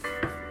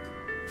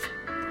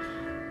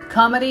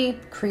comedy,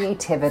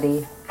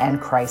 creativity, and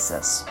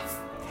crisis.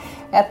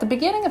 At the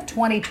beginning of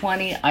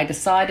 2020, I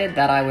decided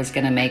that I was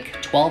going to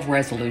make 12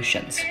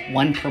 resolutions,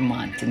 one per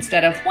month,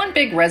 instead of one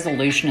big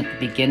resolution at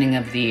the beginning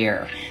of the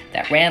year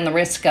that ran the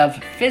risk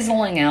of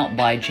fizzling out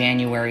by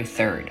January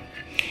 3rd.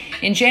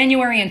 In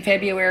January and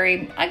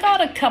February, I got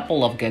a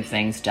couple of good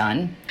things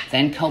done.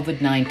 Then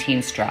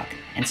COVID-19 struck,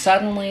 and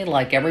suddenly,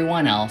 like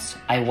everyone else,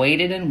 I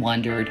waited and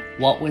wondered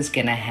what was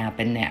going to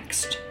happen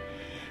next.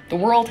 The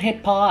world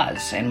hit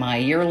pause, and my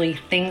yearly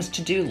things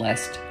to do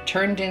list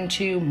turned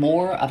into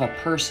more of a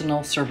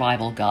personal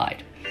survival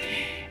guide.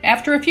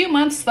 After a few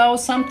months, though,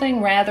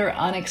 something rather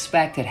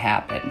unexpected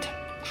happened.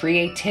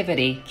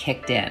 Creativity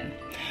kicked in.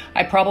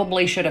 I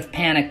probably should have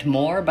panicked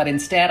more, but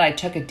instead I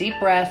took a deep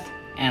breath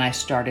and I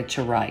started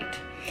to write.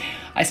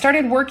 I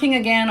started working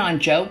again on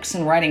jokes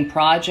and writing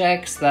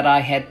projects that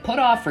I had put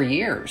off for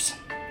years.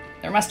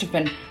 There must have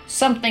been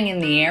something in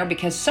the air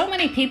because so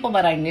many people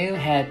that I knew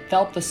had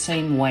felt the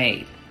same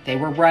way. They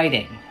were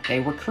writing, they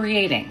were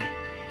creating,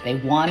 they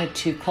wanted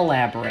to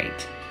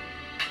collaborate.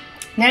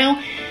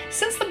 Now,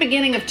 since the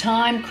beginning of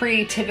time,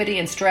 creativity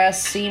and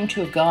stress seem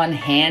to have gone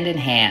hand in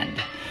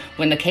hand.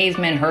 When the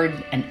cavemen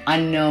heard an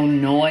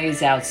unknown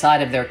noise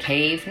outside of their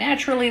cave,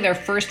 naturally their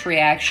first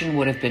reaction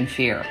would have been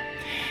fear.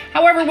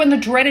 However, when the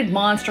dreaded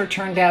monster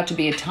turned out to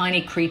be a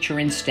tiny creature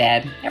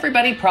instead,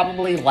 everybody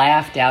probably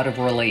laughed out of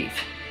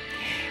relief.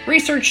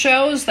 Research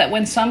shows that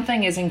when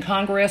something is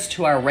incongruous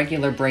to our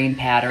regular brain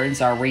patterns,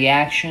 our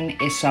reaction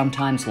is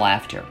sometimes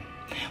laughter.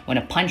 When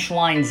a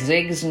punchline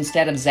zigs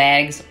instead of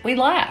zags, we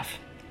laugh.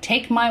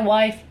 Take my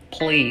wife,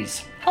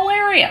 please.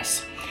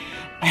 Hilarious.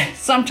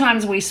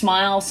 Sometimes we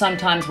smile,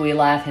 sometimes we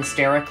laugh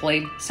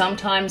hysterically,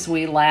 sometimes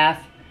we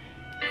laugh,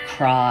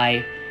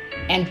 cry,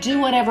 and do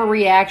whatever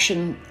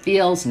reaction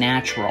feels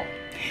natural.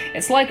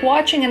 It's like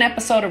watching an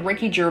episode of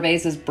Ricky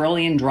Gervais's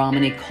brilliant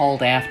dramedy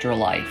called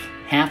Afterlife.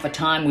 Half the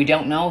time we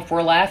don't know if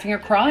we're laughing or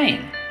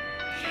crying.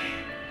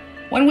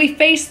 When we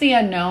face the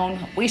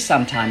unknown, we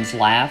sometimes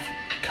laugh.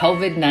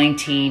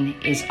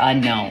 COVID-19 is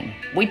unknown.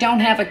 We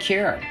don't have a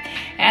cure.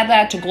 Add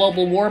that to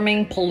global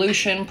warming,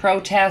 pollution,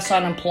 protests,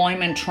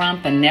 unemployment,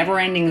 Trump, and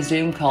never-ending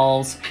Zoom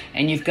calls,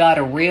 and you've got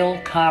a real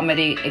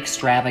comedy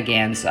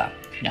extravaganza.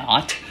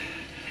 Not.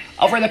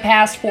 Over the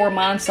past 4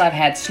 months, I've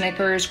had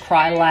snickers,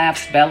 cry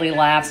laughs, belly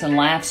laughs, and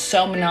laughs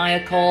so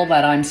maniacal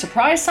that I'm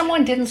surprised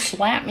someone didn't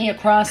slap me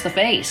across the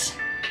face.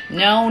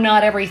 No,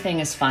 not everything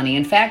is funny.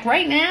 In fact,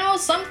 right now,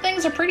 some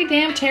things are pretty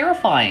damn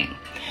terrifying.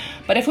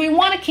 But if we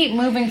want to keep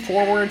moving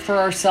forward for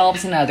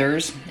ourselves and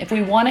others, if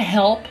we want to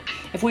help,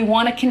 if we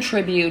want to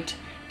contribute,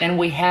 then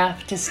we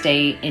have to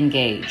stay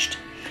engaged.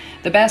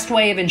 The best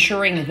way of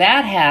ensuring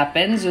that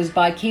happens is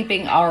by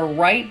keeping our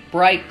right,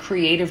 bright,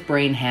 creative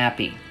brain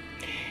happy.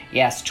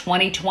 Yes,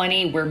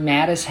 2020, we're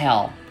mad as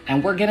hell,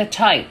 and we're going to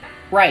type,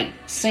 write,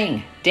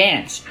 sing,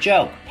 dance,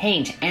 joke,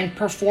 paint, and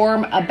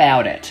perform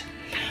about it.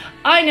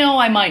 I know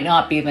I might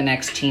not be the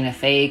next Tina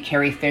Fey,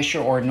 Carrie Fisher,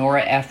 or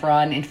Nora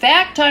Ephron. In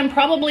fact, I'm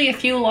probably a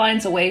few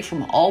lines away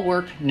from all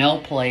work, no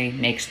play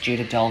makes Jude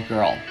a dull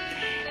girl.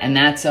 And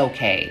that's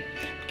okay,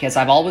 because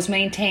I've always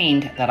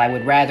maintained that I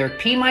would rather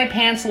pee my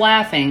pants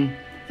laughing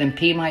than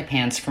pee my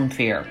pants from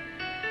fear.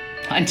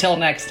 Until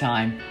next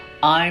time,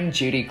 I'm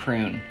Judy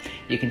Croon.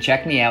 You can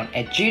check me out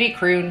at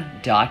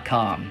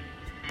judycroon.com.